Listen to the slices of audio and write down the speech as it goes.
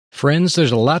Friends,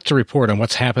 there's a lot to report on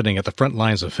what's happening at the front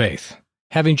lines of faith.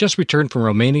 Having just returned from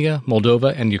Romania,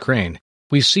 Moldova, and Ukraine,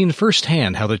 we've seen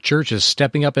firsthand how the church is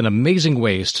stepping up in amazing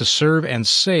ways to serve and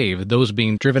save those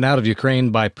being driven out of Ukraine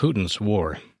by Putin's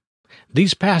war.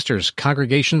 These pastors,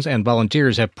 congregations, and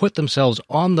volunteers have put themselves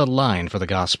on the line for the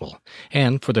gospel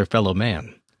and for their fellow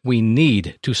man. We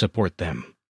need to support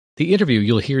them. The interview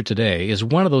you'll hear today is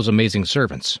one of those amazing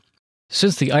servants.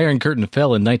 Since the Iron Curtain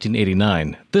fell in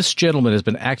 1989, this gentleman has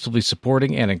been actively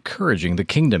supporting and encouraging the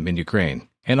kingdom in Ukraine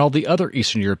and all the other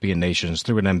Eastern European nations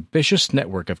through an ambitious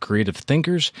network of creative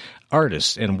thinkers,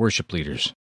 artists, and worship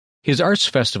leaders. His arts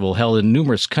festival, held in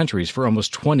numerous countries for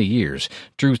almost 20 years,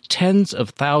 drew tens of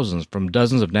thousands from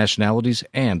dozens of nationalities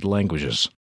and languages.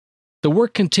 The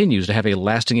work continues to have a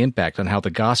lasting impact on how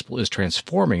the gospel is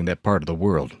transforming that part of the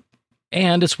world.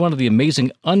 And it's one of the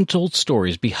amazing untold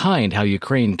stories behind how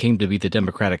Ukraine came to be the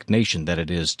democratic nation that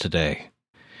it is today.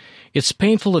 It's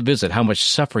painful to visit how much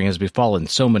suffering has befallen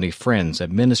so many friends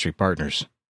and ministry partners,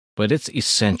 but it's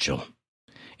essential.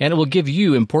 And it will give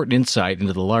you important insight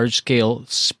into the large-scale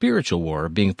spiritual war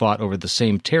being fought over the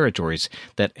same territories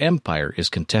that empire is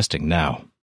contesting now.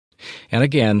 And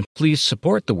again, please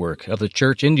support the work of the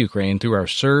church in Ukraine through our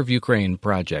Serve Ukraine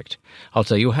project. I'll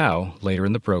tell you how later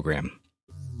in the program.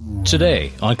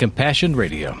 Today on Compassion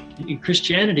Radio. In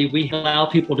Christianity, we allow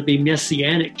people to be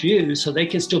Messianic Jews so they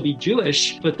can still be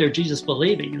Jewish, but they're Jesus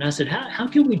believing. And I said, how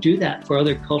can we do that for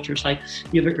other cultures like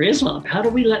Islam? How do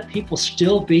we let people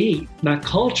still be? My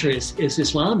culture is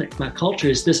Islamic. My culture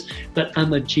is this, but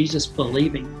I'm a Jesus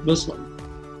believing Muslim.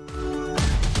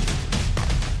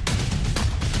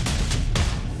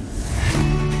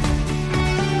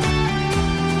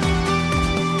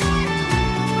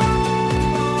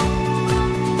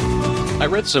 I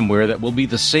read somewhere that we'll be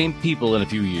the same people in a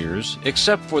few years,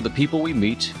 except for the people we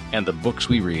meet and the books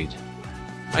we read.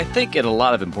 I think in a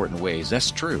lot of important ways that's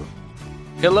true.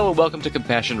 Hello and welcome to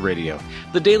Compassion Radio,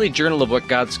 the daily journal of what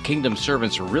God's kingdom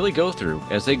servants really go through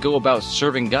as they go about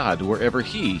serving God wherever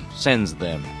He sends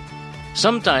them.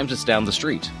 Sometimes it's down the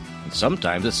street, and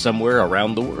sometimes it's somewhere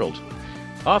around the world.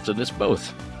 Often it's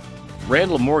both.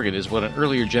 Randall Morgan is what an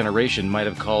earlier generation might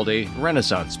have called a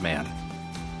Renaissance man.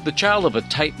 The child of a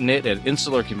tight-knit and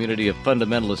insular community of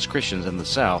fundamentalist Christians in the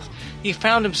South, he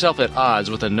found himself at odds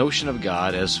with the notion of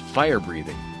God as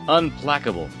fire-breathing,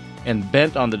 unplacable, and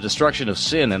bent on the destruction of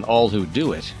sin and all who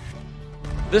do it.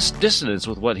 This dissonance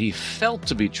with what he felt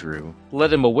to be true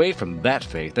led him away from that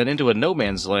faith and into a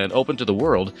no-man's land open to the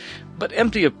world, but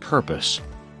empty of purpose.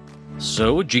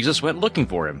 So Jesus went looking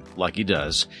for him, like he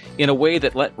does, in a way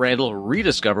that let Randall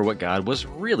rediscover what God was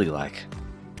really like.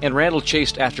 And Randall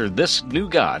chased after this new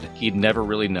God he'd never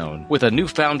really known, with a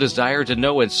newfound desire to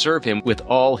know and serve Him with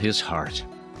all his heart.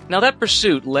 Now that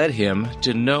pursuit led him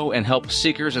to know and help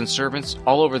seekers and servants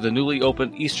all over the newly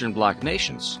opened Eastern Bloc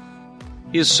nations.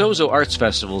 His Sozo Arts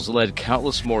Festivals led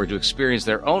countless more to experience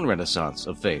their own renaissance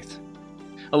of faith.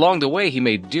 Along the way, he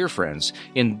made dear friends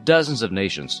in dozens of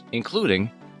nations,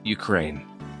 including Ukraine.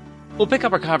 We'll pick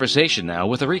up our conversation now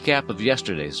with a recap of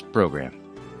yesterday's program.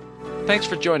 Thanks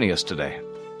for joining us today.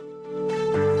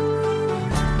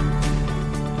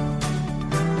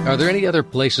 Are there any other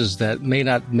places that may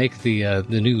not make the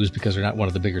news because they're not one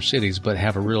of the bigger cities, but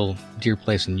have a real dear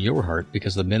place in your heart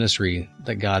because of the ministry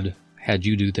that God had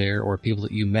you do there, or people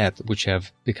that you met which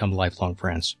have become lifelong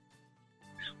friends?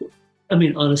 I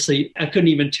mean, honestly, I couldn't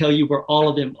even tell you where all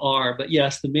of them are. But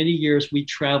yes, the many years we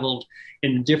traveled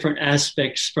in different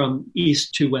aspects from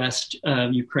east to west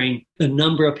Ukraine, the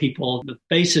number of people, the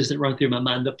faces that run through my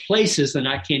mind, the places that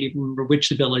I can't even remember which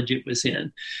village it was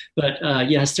in. But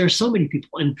yes, there are so many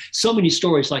people and so many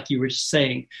stories, like you were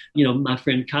saying. You know, my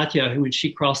friend Katya, who when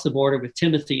she crossed the border with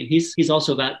Timothy, and he's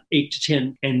also about 8 to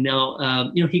 10, and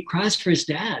now he cries for his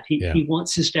dad. He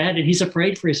wants his dad, and he's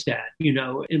afraid for his dad. You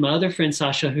know, and my other friend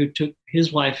Sasha, who took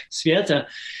his wife Sveta,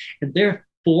 and their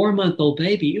 4-month-old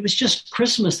baby. It was just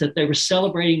Christmas that they were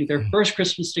celebrating their first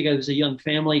Christmas together as a young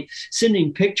family,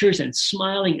 sending pictures and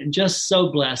smiling and just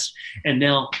so blessed. And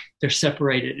now they're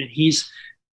separated, and he's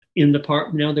in the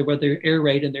part now where they're air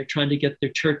raid, and they're trying to get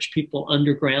their church people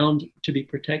underground to be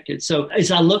protected. So as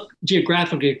I look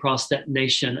geographically across that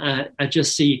nation, I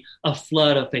just see a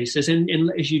flood of faces. And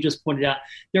as you just pointed out,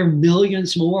 there are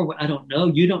millions more. I don't know.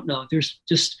 You don't know. There's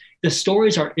just, the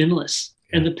stories are endless.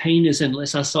 And the pain is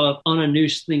endless. I saw on a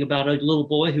news thing about a little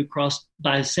boy who crossed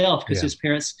by himself because his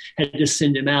parents had to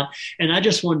send him out. And I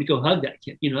just wanted to go hug that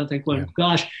kid. You know, I think,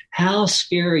 gosh, how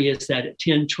scary is that at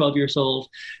 10, 12 years old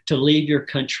to leave your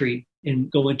country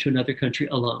and go into another country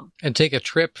alone. And take a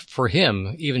trip for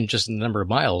him, even just the number of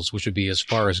miles, which would be as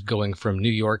far as going from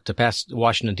New York to past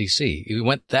Washington, D.C. He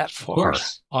went that far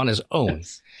on his own.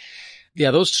 Yes.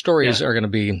 Yeah, those stories are going to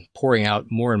be pouring out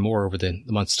more and more over the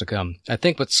months to come. I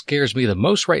think what scares me the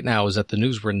most right now is that the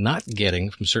news we're not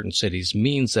getting from certain cities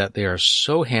means that they are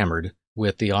so hammered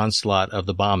with the onslaught of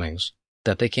the bombings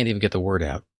that they can't even get the word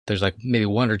out. There's like maybe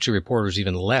one or two reporters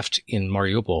even left in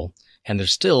Mariupol, and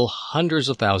there's still hundreds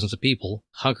of thousands of people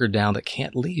hunkered down that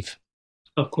can't leave.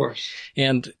 Of course.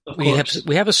 And we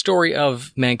have a story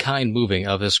of mankind moving,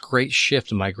 of this great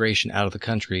shift in migration out of the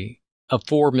country of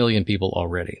 4 million people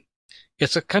already.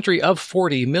 It's a country of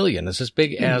 40 million. It's as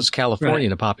big as California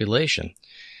in a population.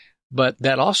 But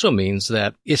that also means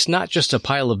that it's not just a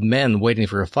pile of men waiting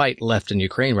for a fight left in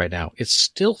Ukraine right now. It's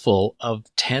still full of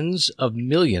tens of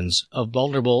millions of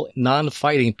vulnerable,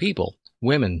 non-fighting people,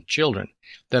 women, children,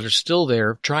 that are still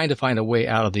there trying to find a way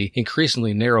out of the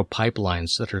increasingly narrow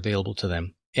pipelines that are available to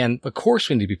them. And of course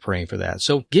we need to be praying for that.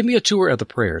 So give me a tour of the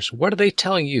prayers. What are they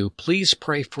telling you? Please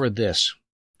pray for this.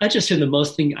 I just hear the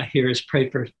most thing I hear is pray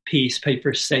for peace, pray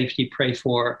for safety, pray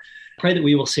that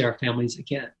we will see our families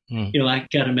again. You know, I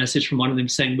got a message from one of them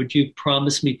saying, would you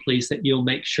promise me, please, that you'll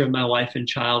make sure my wife and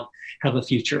child have a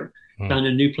future, found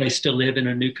a new place to live in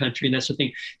a new country, and that sort of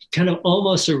thing. Kind of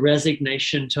almost a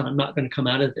resignation to I'm not going to come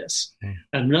out of this.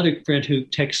 Another friend who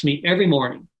texts me every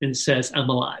morning and says, I'm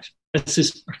alive. That's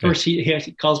his first.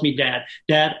 He calls me Dad.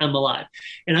 Dad, I'm alive.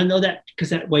 And I know that because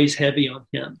that weighs heavy on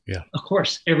him. Yeah. Of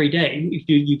course, every day. If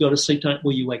you go to sleep tonight,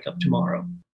 will you wake up tomorrow?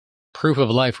 Proof of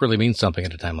life really means something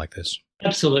at a time like this.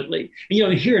 Absolutely. And, you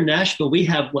know, here in Nashville, we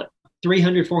have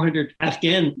 300, 400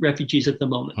 Afghan refugees at the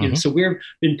moment. You know, so we've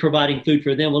been providing food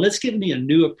for them. Well, it's given me a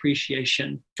new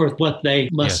appreciation for what they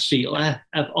must feel.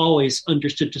 I've always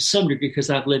understood to some degree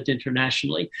because I've lived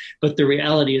internationally. But the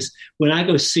reality is when I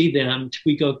go see them,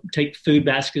 we go take food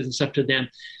baskets and stuff to them.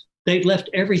 They've left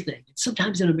everything.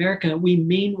 Sometimes in America, we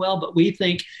mean well, but we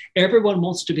think everyone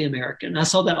wants to be American. I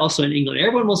saw that also in England.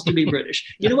 Everyone wants to be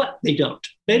British. You know what? They don't.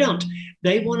 They don't.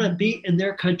 They want to be in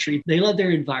their country. They love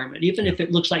their environment. Even if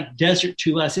it looks like desert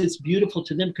to us, it's beautiful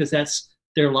to them because that's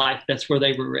their life. That's where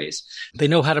they were raised. They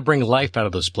know how to bring life out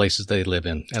of those places they live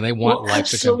in, and they want life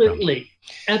to come from.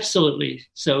 Absolutely.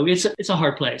 So it's a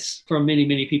hard place for many,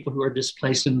 many people who are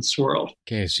displaced in this world.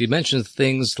 Okay, so you mentioned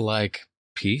things like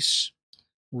peace,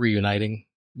 reuniting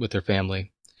with their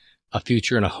family, a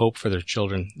future and a hope for their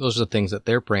children. Those are the things that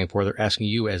they're praying for. They're asking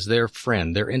you as their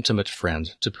friend, their intimate friend,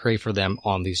 to pray for them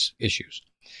on these issues.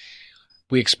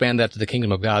 We expand that to the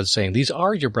kingdom of God, saying these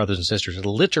are your brothers and sisters,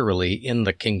 literally in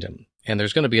the kingdom. And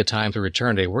there's going to be a time to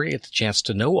return day where you get the chance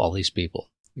to know all these people.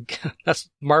 That's the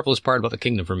marvelous part about the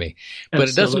kingdom for me. But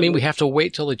It doesn't mean we have to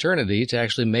wait till eternity to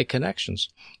actually make connections.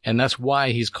 And that's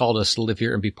why he's called us to live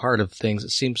here and be part of things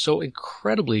that seem so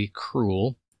incredibly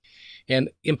cruel and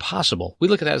impossible. We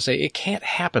look at that and say, it can't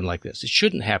happen like this. It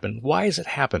shouldn't happen. Why is it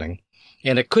happening?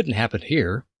 And it couldn't happen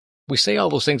here. We say all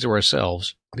those things to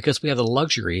ourselves because we have the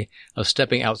luxury of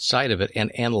stepping outside of it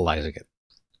and analyzing it.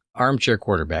 Armchair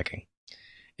quarterbacking.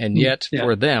 And yet,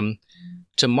 for them,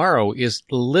 tomorrow is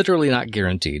literally not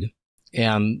guaranteed.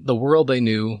 And the world they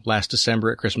knew last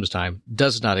December at Christmas time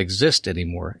does not exist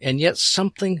anymore. And yet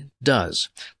something does.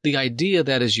 The idea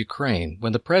that is Ukraine,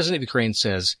 when the president of Ukraine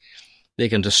says they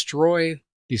can destroy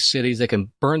these cities, they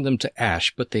can burn them to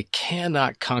ash, but they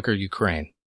cannot conquer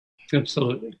Ukraine.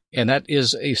 Absolutely. And that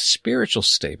is a spiritual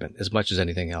statement as much as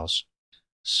anything else.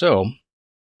 So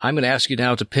I'm going to ask you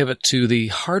now to pivot to the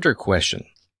harder question.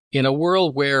 In a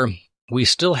world where we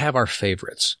still have our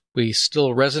favorites, we still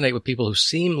resonate with people who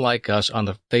seem like us on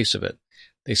the face of it.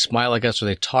 They smile like us or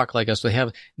they talk like us. They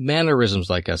have mannerisms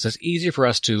like us. It's easier for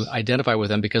us to identify with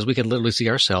them because we can literally see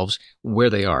ourselves where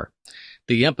they are.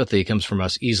 The empathy comes from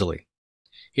us easily.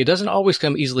 It doesn't always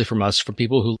come easily from us from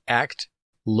people who act,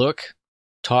 look,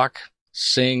 talk,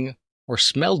 sing, or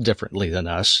smell differently than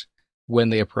us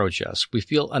when they approach us. We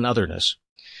feel an otherness.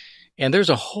 And there's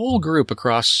a whole group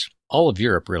across all of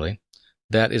Europe, really,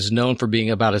 that is known for being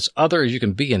about as other as you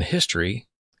can be in history,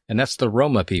 and that's the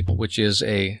Roma people, which is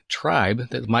a tribe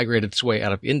that migrated its way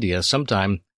out of India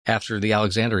sometime after the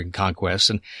Alexandrian conquest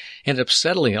and ended up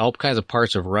settling in all kinds of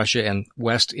parts of Russia and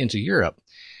west into Europe.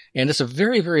 And it's a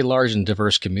very, very large and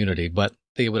diverse community, but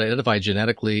they would identify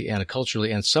genetically and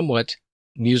culturally and somewhat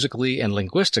musically and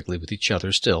linguistically with each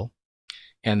other still.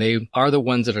 And they are the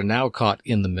ones that are now caught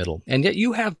in the middle. And yet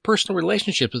you have personal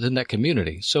relationships within that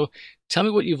community. So tell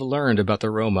me what you've learned about the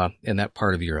Roma in that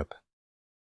part of Europe.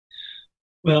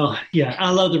 Well, yeah, I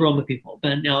love the Roma people.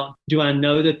 But now, do I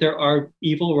know that there are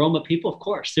evil Roma people? But now,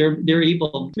 do I know that there are evil Roma people? Of course, they're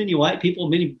evil. Many white people,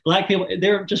 many black people,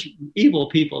 they're just evil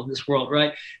people in this world,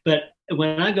 right? But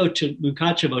when I go to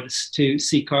Mukachevo to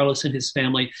see Carlos and his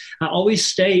family, I always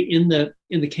stay in the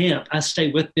camp. I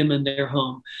stay with them in their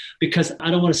home because I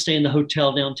don't want to stay in the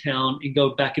hotel downtown and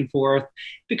go back and forth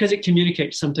because it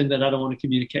communicates something that I don't want to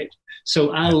communicate.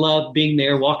 So I love being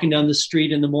there, walking down the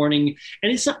street in the morning,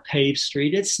 and it's not paved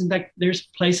street. It's like there's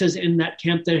places in that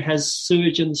camp that has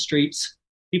sewage in the streets.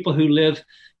 People who live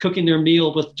cooking their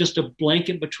meal with just a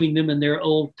blanket between them and their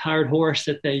old tired horse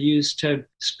that they use to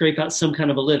scrape out some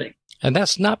kind of a living. And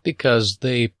that's not because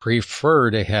they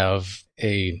prefer to have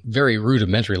a very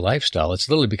rudimentary lifestyle. It's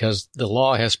literally because the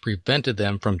law has prevented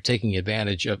them from taking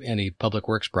advantage of any public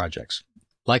works projects.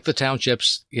 Like the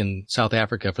townships in South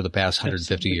Africa for the past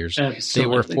 150 years, they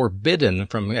were forbidden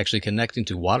from actually connecting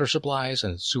to water supplies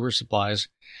and sewer supplies.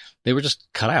 They were just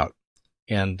cut out.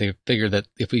 And they figured that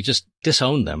if we just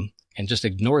disown them and just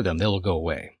ignore them, they'll go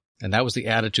away. And that was the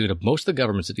attitude of most of the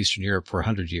governments in Eastern Europe for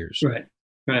 100 years.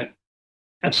 Right.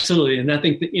 Absolutely. And I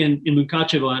think that in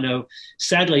Mukachevo, I know,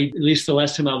 sadly, at least the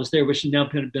last time I was there, which has now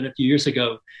been a few years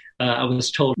ago, I was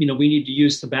told, we need to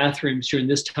use the bathrooms during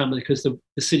this time because the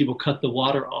city will cut the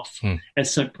water off at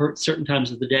certain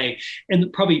times of the day.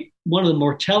 And probably one of the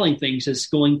more telling things is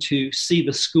going to see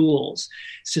the schools,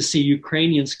 to see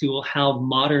Ukrainian school, how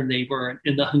modern they were,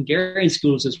 and the Hungarian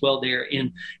schools as well there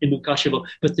in Mukachevo,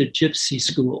 but the gypsy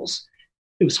schools.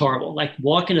 It was horrible. Like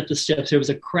walking up the steps, there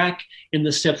was a crack in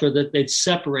the steps where they'd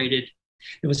separated.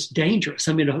 It was dangerous.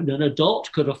 I mean, an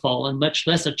adult could have fallen, much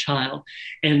less a child.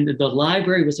 And the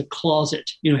library was a closet,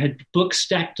 had books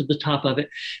stacked to the top of it.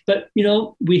 But,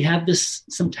 we have this,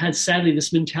 sometimes sadly,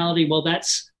 this mentality, well,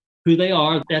 that's who they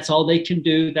are. That's all they can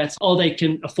do. That's all they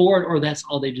can afford, or that's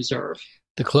all they deserve.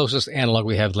 The closest analog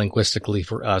we have linguistically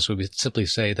for us would be simply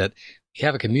say that you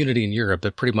have a community in Europe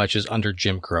that pretty much is under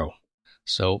Jim Crow.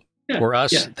 So for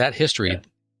us, that history,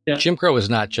 Jim Crow is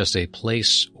not just a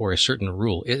place or a certain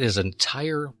rule. It is an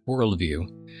entire worldview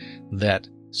that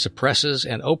suppresses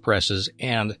and oppresses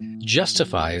and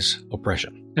justifies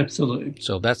oppression. Absolutely.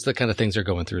 So that's the kind of things they're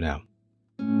going through now.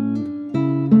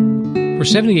 For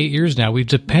 78 years now, we've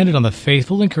depended on the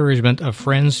faithful encouragement of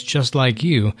friends just like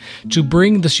you to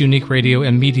bring this unique radio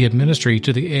and media ministry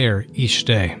to the air each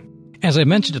day. As I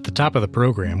mentioned at the top of the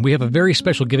program, we have a very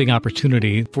special giving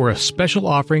opportunity for a special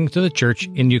offering to the church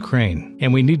in Ukraine,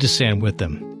 and we need to stand with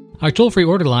them. Our toll-free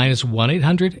order line is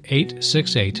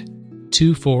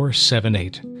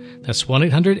 1-800-868-2478. That's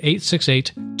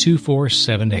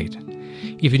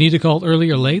 1-800-868-2478. If you need to call early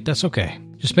or late, that's okay.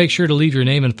 Just make sure to leave your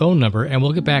name and phone number, and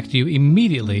we'll get back to you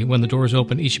immediately when the doors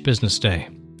open each business day.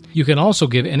 You can also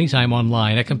give anytime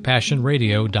online at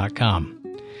CompassionRadio.com.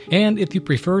 And if you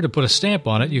prefer to put a stamp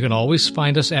on it, you can always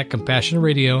find us at Compassion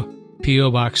Radio,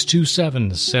 P.O. Box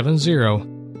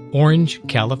 2770, Orange,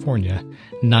 California,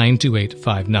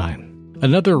 92859.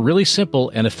 Another really simple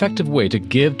and effective way to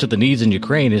give to the needs in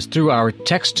Ukraine is through our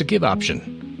Text to Give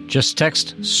option. Just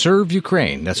text Serve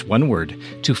Ukraine, that's one word,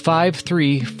 to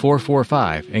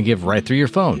 53445 and give right through your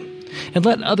phone. And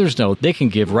let others know they can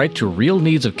give right to real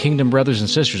needs of Kingdom brothers and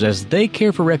sisters as they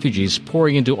care for refugees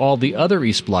pouring into all the other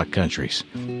East Bloc countries.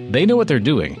 They know what they're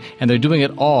doing, and they're doing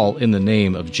it all in the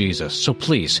name of Jesus. So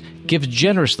please, give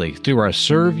generously through our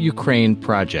Serve Ukraine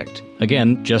project.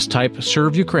 Again, just type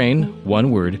Serve Ukraine,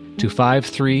 one word, to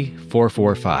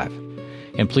 53445.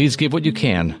 And please give what you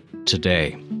can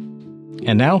today.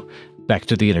 And now, back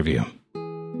to the interview.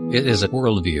 It is a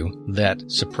worldview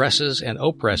that suppresses and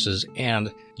oppresses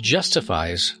and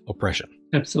justifies oppression.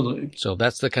 Absolutely. So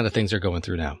that's the kind of things they're going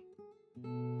through now.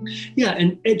 Yeah,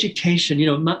 and education.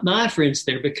 My friends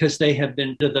there, because they have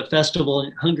been to the festival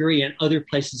in Hungary and other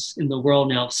places in the world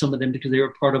now, some of them because they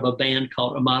were part of a band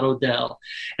called Amado Del,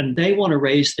 and they want to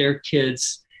raise their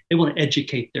kids. They want to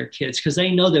educate their kids because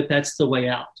they know that that's the way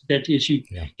out. That is, you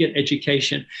get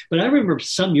education. But I remember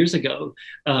some years ago,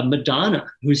 Madonna,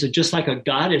 who's just like a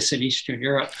goddess in Eastern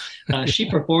Europe, she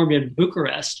performed in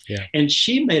Bucharest. And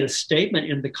she made a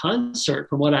statement in the concert,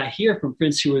 from what I hear from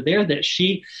friends who were there, that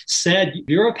she said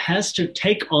Europe has to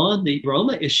take on the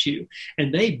Roma issue.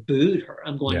 And they booed her.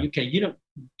 I'm going, okay, you don't.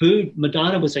 Booed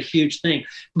Madonna was a huge thing,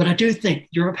 but I do think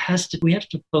Europe we have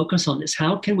to focus on this.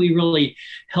 How can we really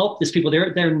help these people?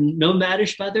 They're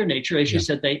nomadish by their nature. As you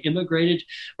said, they immigrated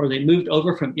or they moved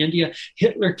over from India.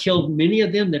 Hitler killed many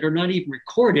of them that are not even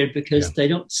recorded because they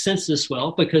don't census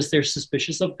well, because they're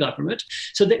suspicious of government.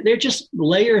 So they're just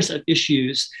layers of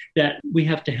issues that we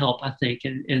have to help, I think.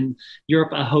 And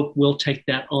Europe, I hope, will take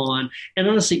that on. And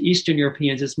honestly, Eastern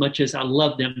Europeans, as much as I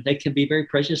love them, they can be very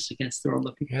prejudiced against the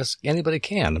Roma people. Yes, anybody can.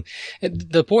 can.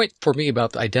 The point for me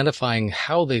about identifying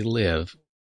how they live,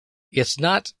 it's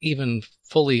not even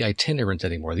fully itinerant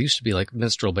anymore. There used to be like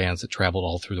minstrel bands that traveled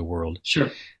all through the world.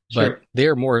 Sure. But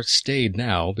they're more staid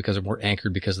now because they're more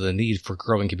anchored because of the need for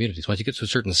growing communities. Once you get to a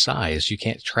certain size, you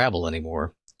can't travel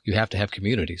anymore. You have to have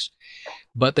communities.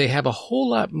 But they have a whole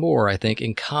lot more, I think,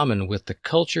 in common with the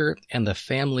culture and the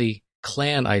family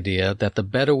clan idea that the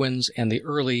Bedouins and the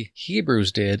early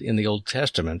Hebrews did in the Old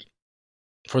Testament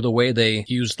for the way they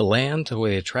use the land, the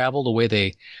way they travel, the way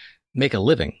they make a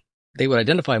living. They would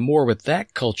identify more with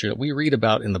that culture that we read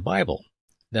about in the Bible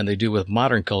than they do with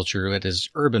modern culture that is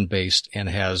urban-based and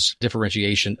has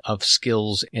differentiation of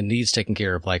skills and needs taken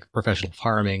care of, like professional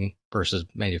farming versus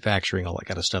manufacturing, all that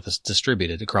kind of stuff is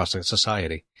distributed across the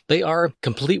society. They are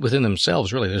complete within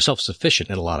themselves, really. They're self-sufficient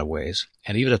in a lot of ways.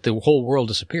 And even if the whole world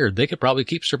disappeared, they could probably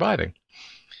keep surviving.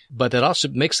 But that also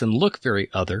makes them look very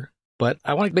other. But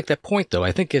I want to make that point, though.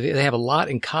 I think they have a lot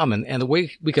in common, and the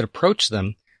way we could approach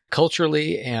them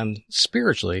culturally and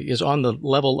spiritually is on the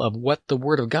level of what the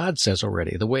Word of God says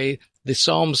already, the way the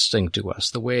Psalms sing to us,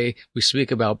 the way we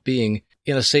speak about being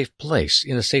in a safe place,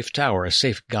 in a safe tower, a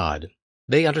safe God.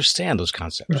 They understand those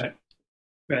concepts.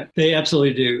 Right. They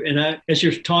absolutely do. And as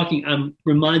you're talking, I'm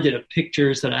reminded of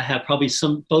pictures that I have, probably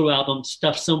some photo album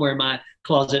stuff somewhere in my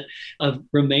closet of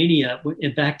Romania.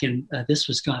 And back in, this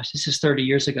is 30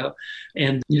 years ago.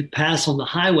 And you'd pass on the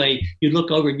highway, you'd look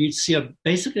over and you'd see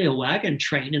basically a wagon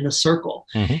train in a circle.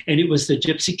 Mm-hmm. And it was the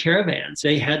gypsy caravans.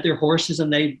 They had their horses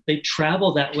and they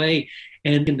traveled that way.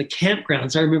 And in the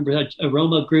campgrounds, I remember a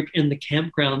Roma group in the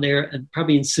campground there, and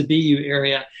probably in Sibiu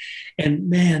area. And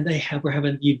man, were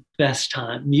having the best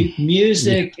time.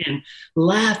 Music and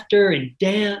laughter and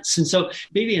dance. And so,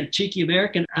 being a cheeky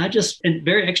American, and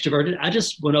very extroverted, I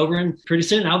just went over and pretty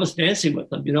soon I was dancing with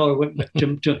them, or went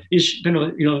to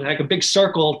like a big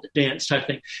circle dance type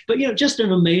thing. But, just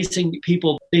an amazing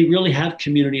people. They really have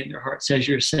community in their hearts, as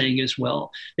you're saying as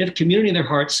well. They have community in their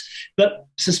hearts, but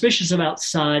suspicious of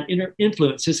outside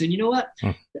influences. And you know what?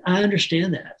 I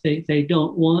understand that. They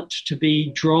don't want to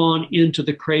be drawn into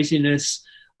the craziness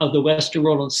of the Western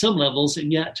world on some levels,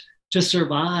 and yet to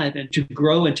survive and to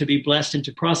grow and to be blessed and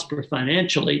to prosper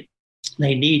financially,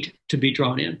 they need to be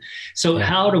drawn in. So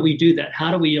how do we do that?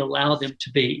 How do we allow them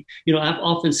to be? I've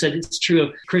often said it's true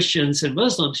of Christians and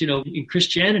Muslims. In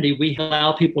Christianity, we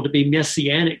allow people to be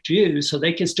Messianic Jews so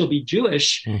they can still be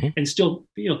Jewish and still,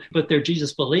 but they're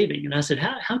Jesus believing. And I said,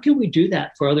 how can we do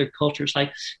that for other cultures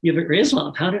like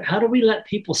Islam? How do we let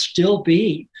people still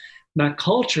be? My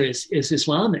culture is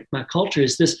Islamic. My culture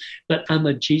is this, but I'm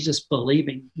a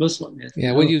Jesus-believing Muslim.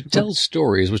 Yeah, when you tell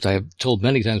stories, which I have told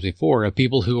many times before, of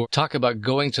people who talk about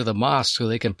going to the mosque so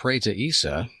they can pray to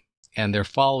Isa, and they're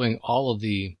following all of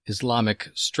the Islamic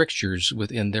strictures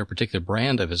within their particular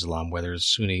brand of Islam, whether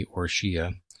it's Sunni or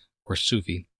Shia or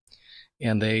Sufi,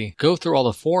 and they go through all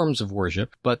the forms of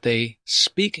worship, but they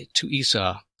speak to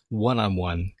Isa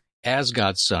one-on-one as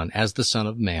God's son, as the Son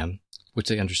of Man, which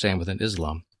they understand within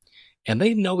Islam. And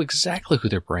they know exactly who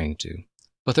they're praying to,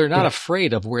 but they're not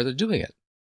afraid of where they're doing it.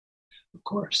 Of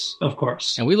course.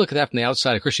 And we look at that from the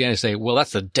outside of Christianity and say, well,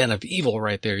 that's the den of evil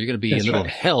right there. You're going to be in the middle of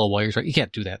hell while you're trying. You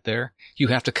can't do that there. You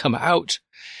have to come out.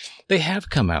 They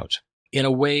have come out in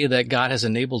a way that God has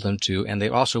enabled them to, and they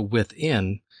also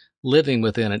living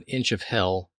within an inch of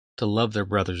hell to love their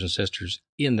brothers and sisters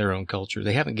in their own culture.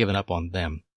 They haven't given up on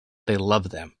them. They love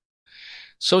them.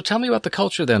 So tell me about the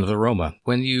culture then of the Roma.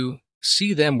 When you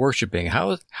see them worshiping,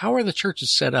 how are the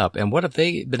churches set up, and what have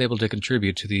they been able to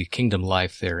contribute to the kingdom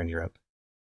life there in Europe?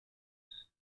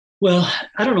 Well,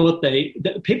 I don't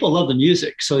know people love the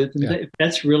music, so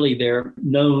that's really their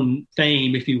known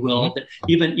fame, if you will. That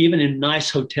even in nice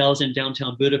hotels in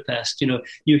downtown Budapest,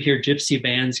 you hear gypsy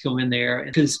bands go in there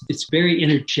because it's very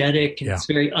energetic and it's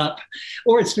very up,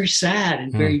 or it's very sad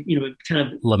and very kind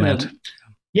of lament.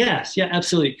 Yes,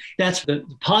 absolutely. That's the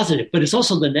positive, but it's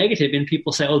also the negative. And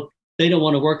people say, oh, they don't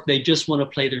want to work. They just want to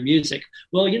play their music.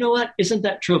 Well, you know what? Isn't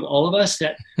that true of all of us?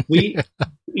 That we,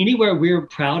 anywhere we're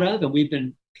proud of and we've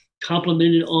been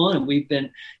complimented on and we've been,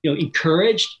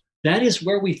 encouraged, that is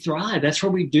where we thrive. That's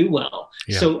where we do well.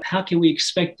 Yeah. So how can we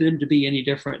expect them to be any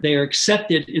different? They are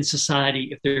accepted in society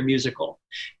if they're musical,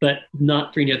 but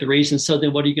not for any other reason. So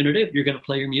then what are you going to do? You're going to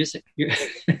play your music.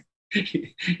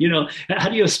 How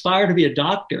do you aspire to be a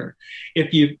doctor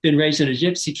if you've been raised in a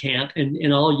gypsy camp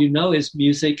and all you know is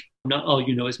music? Not all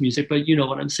you know is music, but you know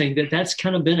what I'm saying, that's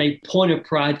kind of been a point of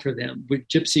pride for them.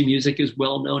 Gypsy music is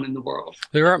well known in the world.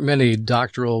 There aren't many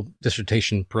doctoral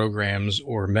dissertation programs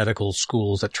or medical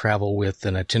schools that travel with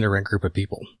an itinerant group of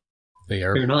people. They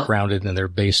are grounded and they're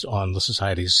based on the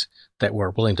societies that were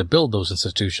willing to build those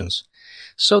institutions.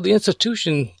 So the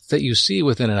institutions that you see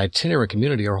within an itinerant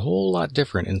community are a whole lot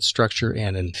different in structure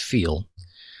and in feel.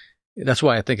 That's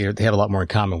why I think they have a lot more in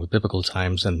common with biblical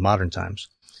times and modern times.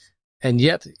 And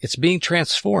yet it's being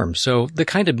transformed. So the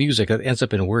kind of music that ends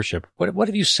up in worship, what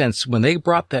have you sensed when they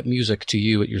brought that music to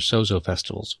you at your Sozo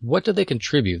festivals? What did they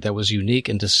contribute that was unique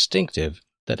and distinctive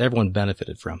that everyone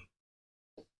benefited from?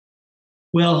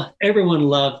 Well, everyone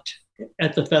loved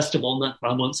at the festival,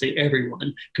 I won't say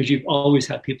everyone, because you've always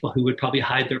had people who would probably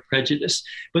hide their prejudice,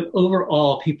 but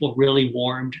overall, people really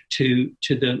warmed to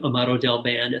the Amado Del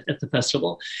band at the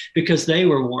festival because they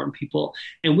were warm people.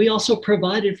 And we also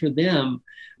provided for them,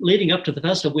 leading up to the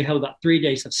festival, we have about 3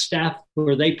 days of staff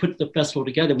where they put the festival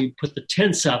together. We put the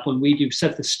tents up when we do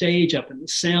set the stage up and the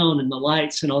sound and the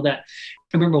lights and all that.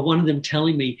 I remember one of them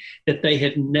telling me that they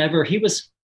had never, he was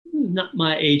not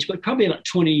my age, but probably about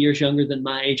 20 years younger than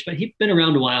my age, but he'd been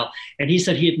around a while. And he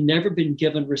said he had never been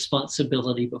given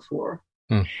responsibility before.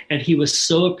 And he was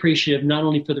so appreciative, not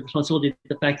only for the responsibility,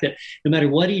 the fact that no matter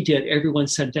what he did, everyone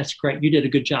said, that's great, you did a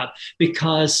good job,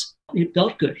 because it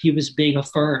felt good. He was being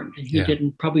affirmed, and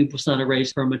he probably was not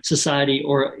raised from a society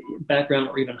or background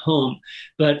or even home.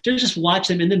 But to just watch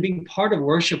them and then being part of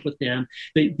worship with them,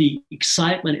 the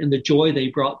excitement and the joy they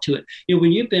brought to it. You know,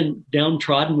 when you've been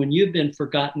downtrodden, when you've been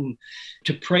forgotten,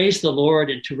 to praise the Lord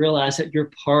and to realize that you're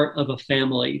part of a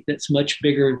family that's much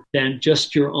bigger than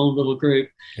just your own little group,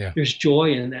 there's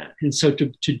joy in that. And so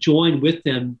to join with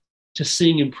them, to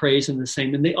sing and praise in the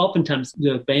same. And they oftentimes,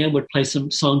 the band would play some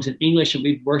songs in English and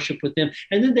we'd worship with them.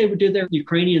 And then they would do their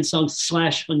Ukrainian songs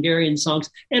 / Hungarian songs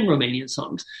and Romanian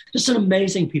songs. Just an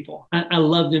amazing people. I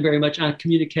love them very much. I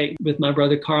communicate with my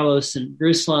brother Carlos and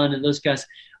Ruslan and those guys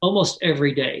almost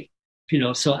every day. You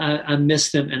know, so I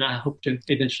miss them, and I hope to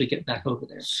eventually get back over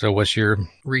there. So what's your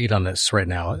read on this right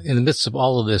now? In the midst of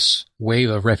all of this wave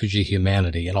of refugee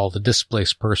humanity and all the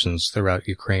displaced persons throughout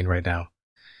Ukraine right now,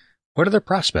 what are their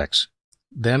prospects?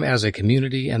 Them as a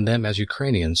community and them as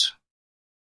Ukrainians.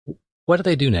 What do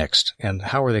they do next? And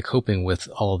how are they coping with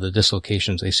all of the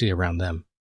dislocations they see around them?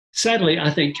 Sadly,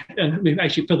 I think,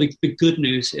 actually, for the good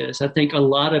news is, I think a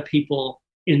lot of people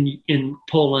in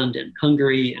Poland and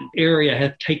Hungary and area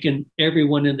have taken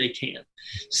everyone in they can.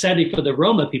 Sadly, for the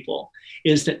Roma people,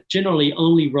 is that generally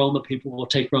only Roma people will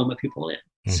take Roma people in.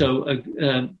 So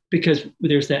because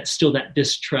there's still that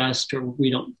distrust, or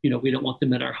we don't want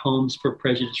them in our homes for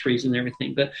prejudice reasons and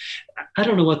everything. But I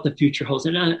don't know what the future holds.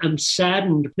 And I'm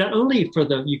saddened not only for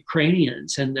the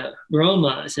Ukrainians and the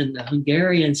Romas and the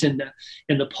Hungarians and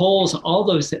the Poles, all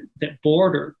those that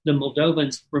border, the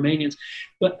Moldovans, Romanians,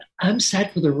 but I'm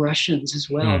sad for the Russians as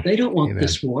well. They don't want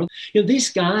this war. You know, these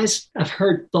guys, I've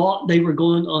heard, thought they were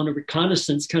going on a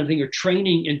reconnaissance kind of thing or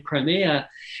training in Crimea,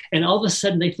 and all of a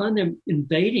sudden they find them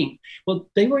invading. Well,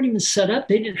 they weren't even set up.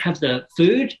 They didn't have the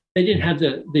food. They didn't have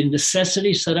the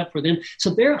necessities set up for them. So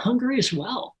they're hungry as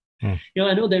well. You know,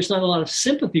 I know there's not a lot of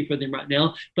sympathy for them right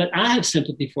now, but I have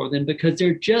sympathy for them because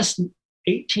they're just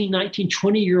 18, 19,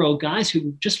 20-year-old guys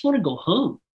who just want to go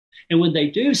home. And when they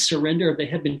do surrender, if they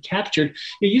have been captured,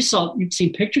 you've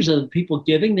seen pictures of the people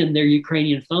giving them their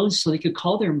Ukrainian phones so they could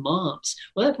call their moms.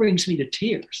 Well, that brings me to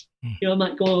tears. You know, I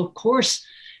might go, of course.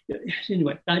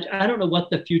 Anyway, I don't know what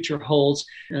the future holds,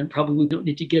 and probably we don't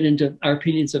need to get into our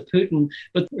opinions of Putin,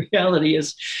 but the reality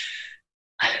is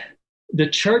the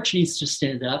church needs to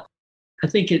stand up. I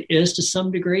think it is to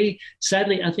some degree.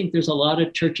 Sadly, I think there's a lot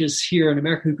of churches here in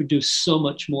America who could do so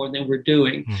much more than we're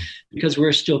doing because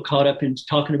we're still caught up in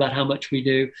talking about how much we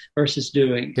do versus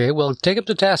doing. Okay, well, take up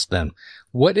the task then.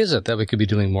 What is it that we could be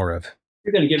doing more of?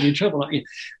 You're going to get me in trouble, aren't you?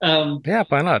 Yeah,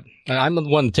 why not? I'm the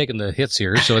one taking the hits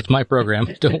here, so it's my program.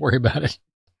 Don't worry about it.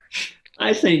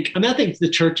 I think the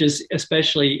churches,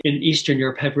 especially in Eastern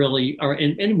Europe, or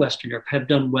in Western Europe, have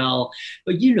done well.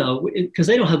 But, you know, because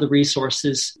they don't have the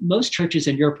resources, most churches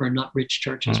in Europe are not rich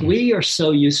churches. We are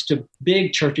so used to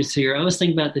big churches here. I was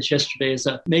thinking about this yesterday as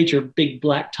a major big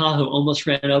black Tahoe almost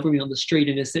ran over me on the street,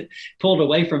 and it pulled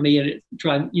away from me, and it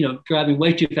driving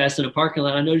way too fast in a parking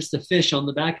lot. I noticed the fish on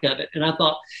the back of it, and I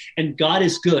thought, and God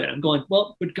is good. I'm going,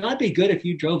 well, would God be good if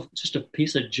you drove just a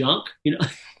piece of junk, you know?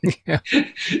 Yeah.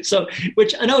 So,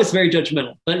 which I know is very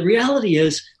judgmental, but reality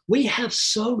is we have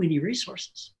so many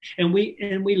resources, and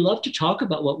we love to talk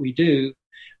about what we do.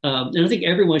 And I think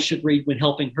everyone should read When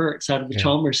Helping Hurts out of the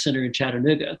Chalmers Center in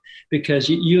Chattanooga, because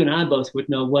you and I both would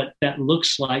know what that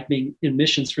looks like, being in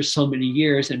missions for so many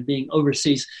years and being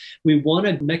overseas. We want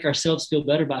to make ourselves feel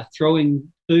better by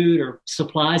throwing food or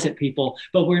supplies at people,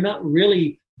 but we're not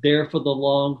really there for the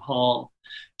long haul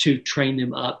to train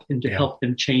them up and to help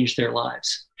them change their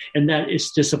lives. And that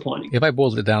is disappointing. If I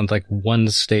boiled it down to like one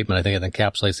statement, I think it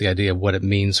encapsulates the idea of what it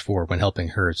means for When Helping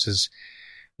Hurts is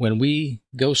when we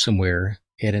go somewhere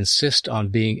and insist on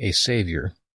being a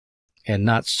savior and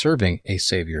not serving a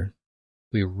savior,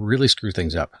 we really screw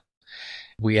things up.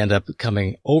 We end up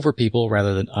coming over people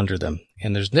rather than under them.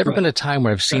 And there's never been a time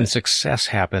where I've seen success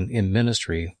happen in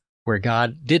ministry where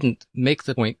God didn't make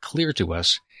the point clear to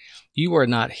us, you are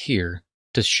not here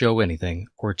to show anything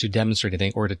or to demonstrate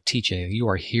anything or to teach anything. You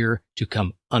are here to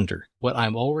come under what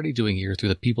I'm already doing here through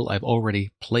the people I've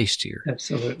already placed here.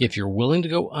 Absolutely. If you're willing to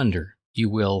go under, you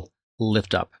will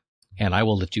lift up, and I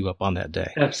will lift you up on that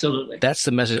day. Absolutely. That's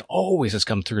the message always has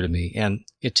come through to me. And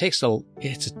it's a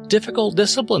difficult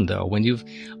discipline, though, when you've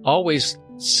always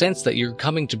sensed that you're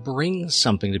coming to bring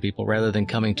something to people rather than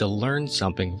coming to learn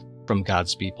something from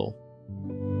God's people.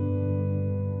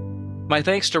 My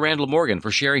thanks to Randall Morgan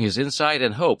for sharing his insight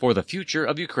and hope for the future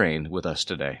of Ukraine with us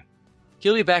today.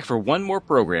 He'll be back for one more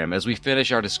program as we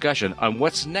finish our discussion on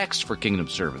what's next for Kingdom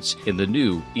servants in the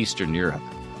new Eastern Europe.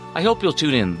 I hope you'll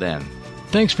tune in then.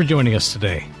 Thanks for joining us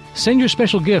today. Send your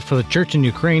special gift for the church in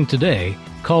Ukraine today.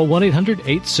 Call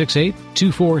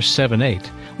 1-800-868-2478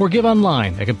 or give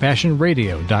online at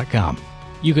CompassionRadio.com.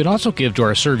 You can also give to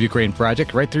our Serve Ukraine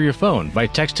project right through your phone by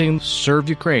texting Serve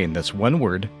Ukraine, that's one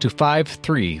word, to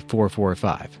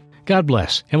 53445. God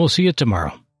bless, and we'll see you tomorrow.